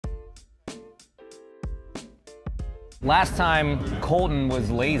Last time Colton was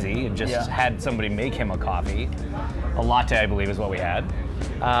lazy and just had somebody make him a coffee. A latte, I believe, is what we had.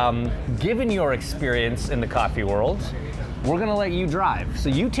 Given your experience in the coffee world, we're gonna let you drive. So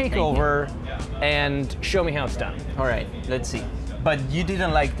you take over and show me how it's done. All right, let's see. But you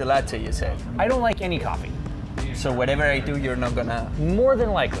didn't like the latte, you said? I don't like any coffee. So whatever I do, you're not gonna... More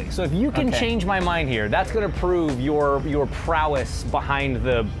than likely. So if you can change my mind here, that's gonna prove your prowess behind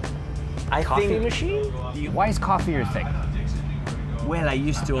the coffee machine? Why is coffee your thing? Well, I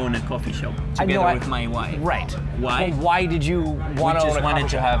used to own a coffee shop together with my wife. Right. Why? Well, why did you want to own a coffee shop? We just wanted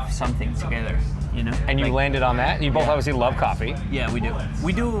to have something together, you know? And you landed on that? You both obviously love coffee. Yeah, we do.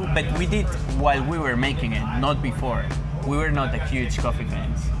 We do, but we did while we were making it, not before. We were not a huge coffee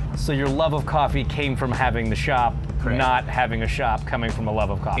fans. So your love of coffee came from having the shop, not having a shop coming from a love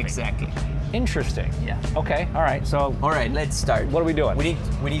of coffee. Exactly. Interesting. Yeah. Okay, all right, so... All right, let's start. What are we doing?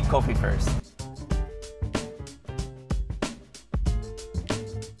 We need coffee first.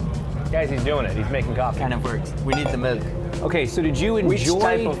 Guys, he's doing it. He's making coffee. Kind of works. We need the milk. Okay, so did you enjoy... Which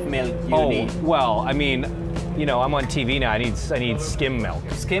type of milk you need? Well, I mean, you know, I'm on TV now. I need skim milk.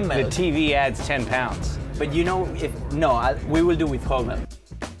 Skim milk? The TV adds 10 pounds. But you know, we will do with whole milk.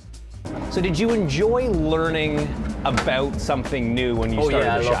 So did you enjoy learning about something new when you started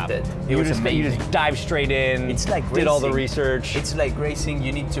the shop? I loved it. You just dive straight in. It's like racing. Did all the research. It's like racing.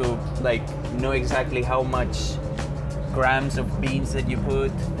 You need to know exactly how much grams of beans that you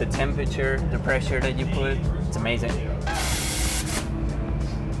put, the temperature, the pressure that you put. It's amazing.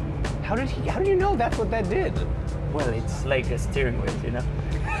 How did you know that's what that did? Well, it's like a steering wheel, you know?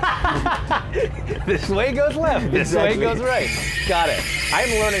 This way goes left, this way goes right. Got it. I'm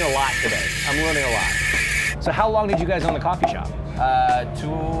learning a lot today. I'm learning a lot. So how long did you guys own the coffee shop?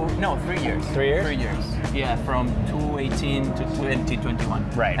 3 years. 3 years? 3 years. Yeah, from 2018 to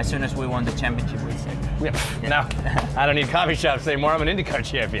 2021. Right. As soon as we won the championship, we said. No, I don't need coffee shops anymore. I'm an IndyCar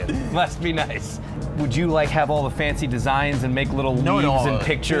champion. Must be nice. Would you have all the fancy designs and make little leaves and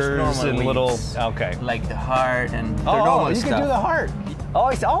pictures and little? Okay. Like the heart and the normal stuff. You can do the heart. Oh,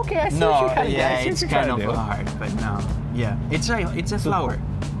 okay. I see what you're kind of yeah, it's kind of a heart, but no. Yeah, it's a flower.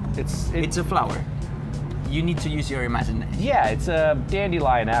 It's a flower. You need to use your imagination. Yeah, it's a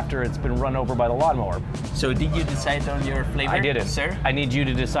dandelion after it's been run over by the lawnmower. So did you decide on your flavor? I didn't, sir. I need you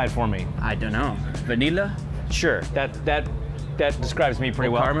to decide for me. I don't know. Vanilla? Sure. That describes me pretty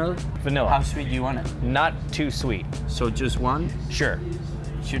well. Caramel? Vanilla. How sweet do you want it? Not too sweet. So just one? Sure.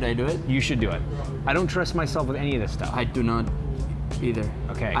 Should I do it? You should do it. I don't trust myself with any of this stuff. I do not either.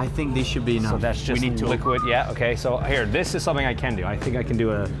 Okay. I think this should be enough. So that's just liquid. Yeah. Okay. So here, this is something I can do. I think I can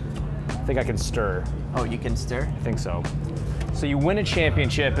do I think I can stir. Oh, you can stir? I think so. So you win a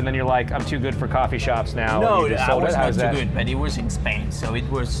championship, and then you're like, I'm too good for coffee shops now. No, I was not too good, but it was in Spain, so it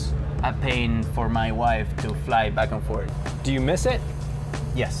was a pain for my wife to fly back and forth. Do you miss it?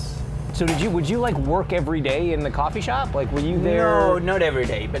 Yes. So would you work every day in the coffee shop? Were you there? No, not every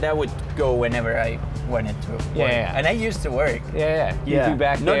day, but I would go whenever I wanted to. Yeah. And I used to work. Yeah. You'd be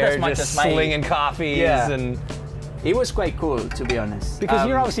back not there as much just as slinging coffees and. It was quite cool, to be honest. Because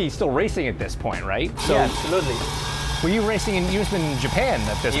you're obviously still racing at this point, right? So yeah, absolutely. Were you racing you've been in Japan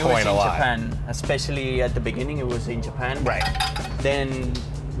at this point a lot? It was in Japan, especially at the beginning. It was in Japan. Right. Then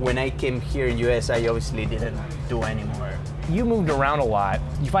when I came here in US, I obviously didn't do anymore. You moved around a lot.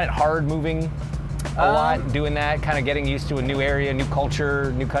 You find it hard moving a lot, doing that, kind of getting used to a new area, new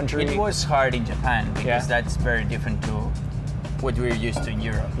culture, new country? It was hard in Japan because that's very different to what we're used to in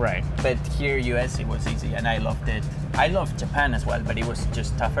Europe. Right. But here US, it was easy and I loved it. I loved Japan as well, but it was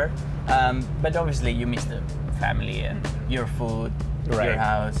just tougher. But obviously you miss the family and your food, your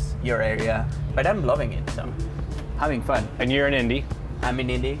house, your area. But I'm loving it, so having fun. And you're in Indy. I'm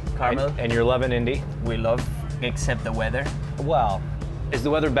in Indy, Carmel. And you're loving Indy? We love, except the weather. Well, is the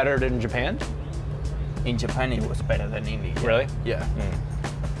weather better than Japan? In Japan, it was better than Indy. Yeah. Really? Yeah.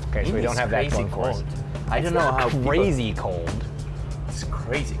 Okay, so we don't have that going for us. I don't know how crazy cold. It's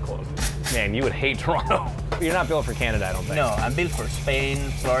crazy cold. Man, you would hate Toronto. You're not built for Canada, I don't think. No, I'm built for Spain,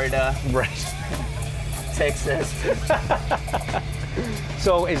 Florida. Right. Texas.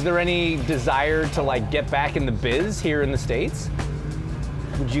 So is there any desire to get back in the biz here in the States?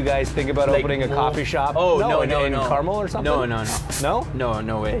 Would you guys think about opening a coffee shop? Oh, no, in Carmel or something? No. No? No,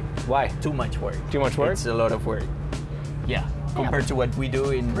 no way. Why? Too much work. Too much work? It's a lot of work. Yeah, compared to what we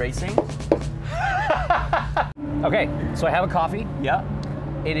do in racing. Okay, so I have a coffee. Yeah.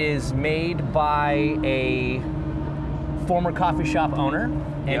 It is made by a former coffee shop owner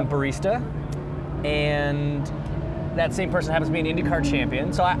and barista, and that same person happens to be an IndyCar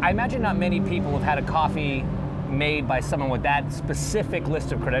champion. So I imagine not many people have had a coffee made by someone with that specific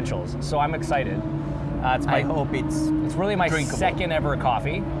list of credentials. So I'm excited. I hope it's really my drinkable. second ever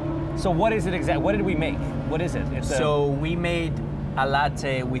coffee. So what is it exactly? What did we make? What is it? We made a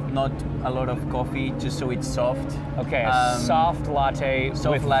latte with not a lot of coffee, just so it's soft. Okay, a soft latte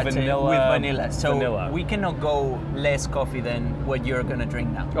with vanilla. So we cannot go less coffee than what you're gonna drink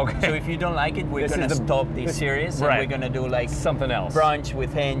now. Okay. So if you don't like it, we're gonna stop this series, right. and we're gonna do like something else. Brunch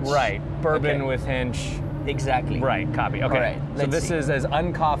with Hinch. Right. Bourbon with Hinch. Exactly. Right. Copy. Okay. All right, so this is as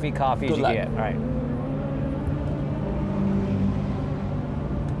uncoffee coffee as you get. All right.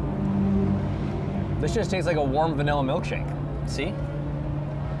 This just tastes like a warm vanilla milkshake. See?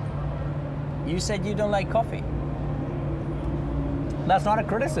 You said you don't like coffee. That's not a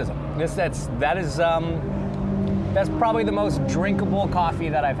criticism. That's probably the most drinkable coffee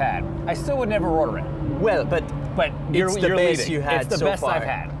that I've had. I still would never order it. Well, but you're the best leading. you had It's the so best far. I've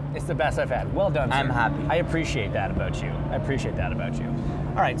had. It's the best I've had. Well done, sir. I'm happy. I appreciate that about you.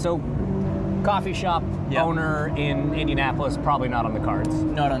 All right, so coffee shop owner in Indianapolis, probably not on the cards.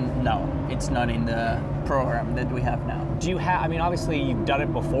 No, it's not in the program that we have now. Do you have, I mean, obviously you've done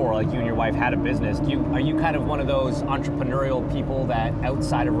it before, like you and your wife had a business. Are you kind of one of those entrepreneurial people that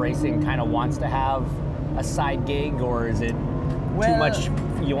outside of racing kind of wants to have a side gig, or is it too much,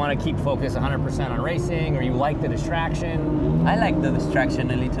 you want to keep focus 100% on racing, or you like the distraction? I like the distraction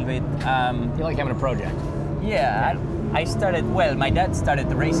a little bit. You like having a project? Yeah, I started, my dad started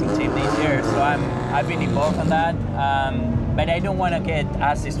the racing team this year, so I've been involved in that. But I don't want to get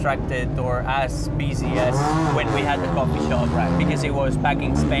as distracted or as busy as when we had the coffee shop, right? Because it was back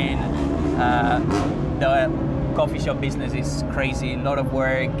in Spain. The coffee shop business is crazy, a lot of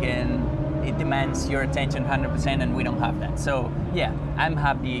work, and it demands your attention 100%, and we don't have that. So yeah, I'm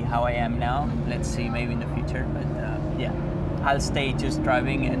happy how I am now. Let's see, maybe in the future, but yeah, I'll stay just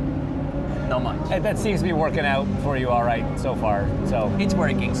driving and not much. And that seems to be working out for you all right so far. So it's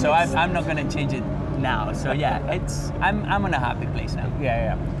working. So I'm not gonna change it now. So yeah, I'm in a happy place now.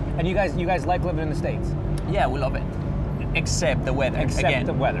 Yeah. And you guys like living in the States? Yeah, we love it. Except the weather. Except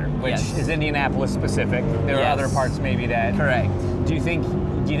the weather, which is Indianapolis specific. There are other parts maybe that. Correct. Do you think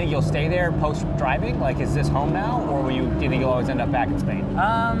you'll stay there post driving? Like, is this home now, or do you think you'll always end up back in Spain?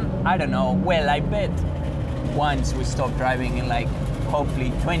 I don't know. Well, I bet once we stop driving in like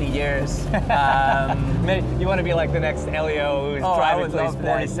hopefully 20 years. You want to be like the next Elio who's driving till he's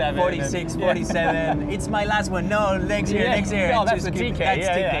 47. 46, 47. It's my last one. No, next year. No, that's the TK. That's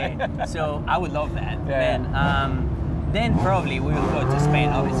TK. So I would love that. Then probably we will go to Spain,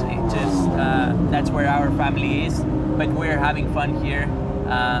 obviously. Just that's where our family is. But we're having fun here.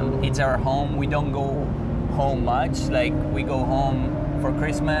 It's our home. We don't go home much. Like, we go home for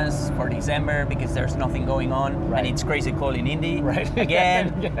Christmas, for December, because there's nothing going on, and it's crazy cold in Indy again.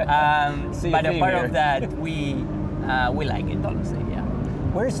 But apart of that, we like it, honestly. Yeah.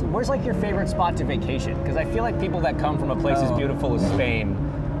 Where's like your favorite spot to vacation? Because I feel like people that come from a place as beautiful as Spain,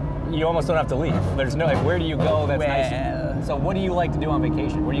 you almost don't have to leave. There's no, like, where do you go that's nice? So what do you like to do on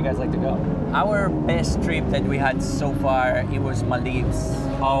vacation? Where do you guys like to go? Our best trip that we had so far, it was Maldives.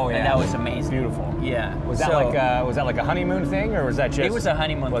 Oh yeah, and that was amazing. Beautiful. Yeah. Was that like a honeymoon thing, or was that just? It was a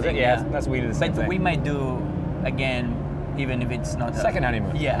honeymoon thing. Yeah, that's we did the same thing. But we might do again, even if it's not second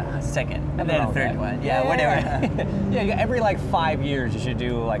honeymoon. Yeah, second, and then a third one. Yeah, whatever. Yeah, every like 5 years you should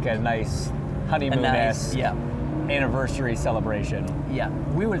do like a nice honeymoon-esque anniversary celebration. Yeah,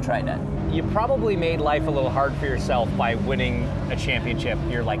 we will try that. You probably made life a little hard for yourself by winning a championship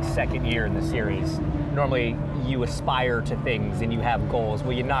your like second year in the series. Normally you aspire to things and you have goals.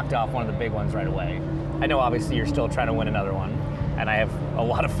 Well, you knocked off one of the big ones right away. I know obviously you're still trying to win another one, and I have a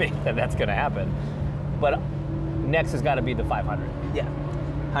lot of faith that that's going to happen. But next has got to be the 500. Yeah,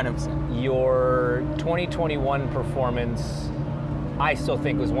 100%. Your 2021 performance, I still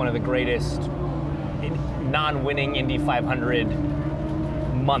think, was one of the greatest non-winning Indy 500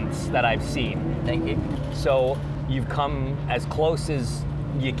 months that I've seen. Thank you. So you've come as close as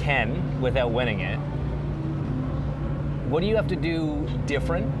you can without winning it. What do you have to do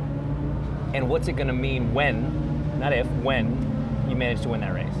different, and what's it going to mean when you manage to win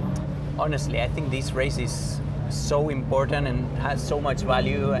that race? Honestly, I think this race is so important and has so much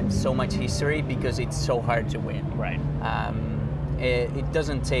value and so much history because it's so hard to win. Right. It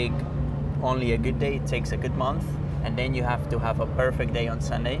doesn't take only a good day, it takes a good month, and then you have to have a perfect day on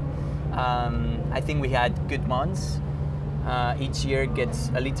Sunday. I think we had good months. Each year gets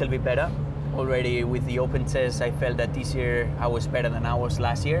a little bit better. Already with the open test, I felt that this year I was better than I was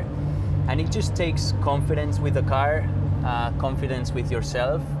last year. And it just takes confidence with the car, confidence with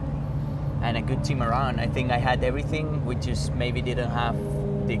yourself, and a good team around. I think I had everything. We just maybe didn't have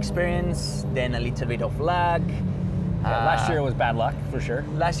the experience, then a little bit of luck, Yeah, last year was bad luck, for sure.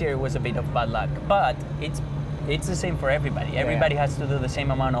 Last year was a bit of bad luck, but it's the same for everybody. Everybody has to do the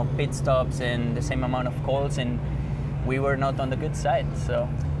same amount of pit stops and the same amount of calls, and we were not on the good side. So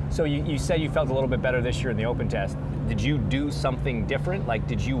you said you felt a little bit better this year in the open test. Did you do something different? Like,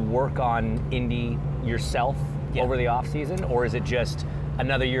 did you work on Indy yourself over the off season, or is it just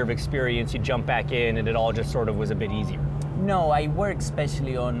another year of experience, you jump back in and it all just sort of was a bit easier? No, I work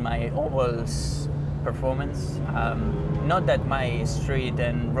especially on my ovals performance. Not that my street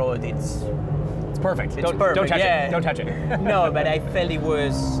and road, it's perfect. It's perfect. Don't touch it. Don't touch it. No, but I felt it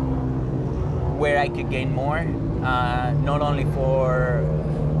was where I could gain more, not only for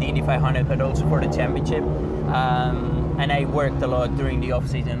the Indy 500, but also for the championship. And I worked a lot during the off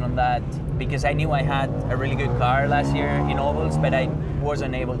season on that because I knew I had a really good car last year in ovals, but I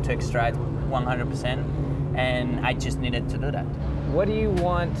wasn't able to extract 100%, and I just needed to do that. What do you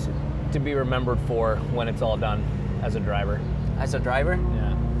want to be remembered for when it's all done as a driver? As a driver?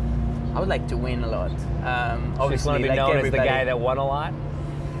 Yeah. I would like to win a lot. Obviously, just want to be like known everybody. as the guy that won a lot?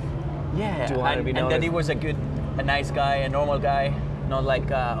 Yeah, do you want to be known and that as... he was a nice guy, a normal guy, not like,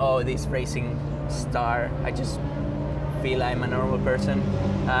 oh, this racing star. I just feel I'm a normal person.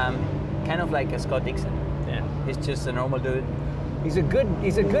 Kind of like a Scott Dixon. Yeah. He's just a normal dude. He's a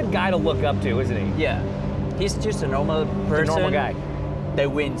good guy to look up to, isn't he? Yeah. He's just a normal person. A normal guy.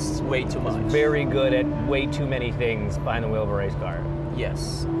 That wins way too much. He's very good at way too many things behind the wheel of a race car.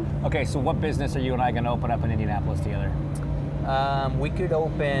 Yes. Okay, so what business are you and I going to open up in Indianapolis together? We could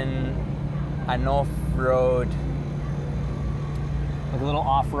open an off-road, like a little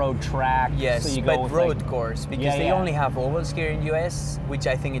off-road track. Yes, so you but go with road course, because they yeah. only have ovals here in US, which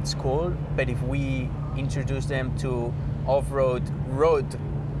I think it's cool. But if we introduce them to off-road road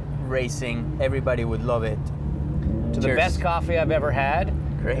racing, everybody would love it. To the best coffee I've ever had.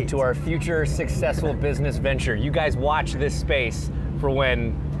 Great. And to our future successful business venture. You guys watch this space for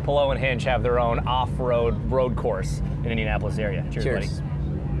when Palou and Hinch have their own off-road road course in Indianapolis area. Cheers. Cheers.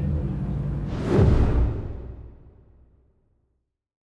 Buddy.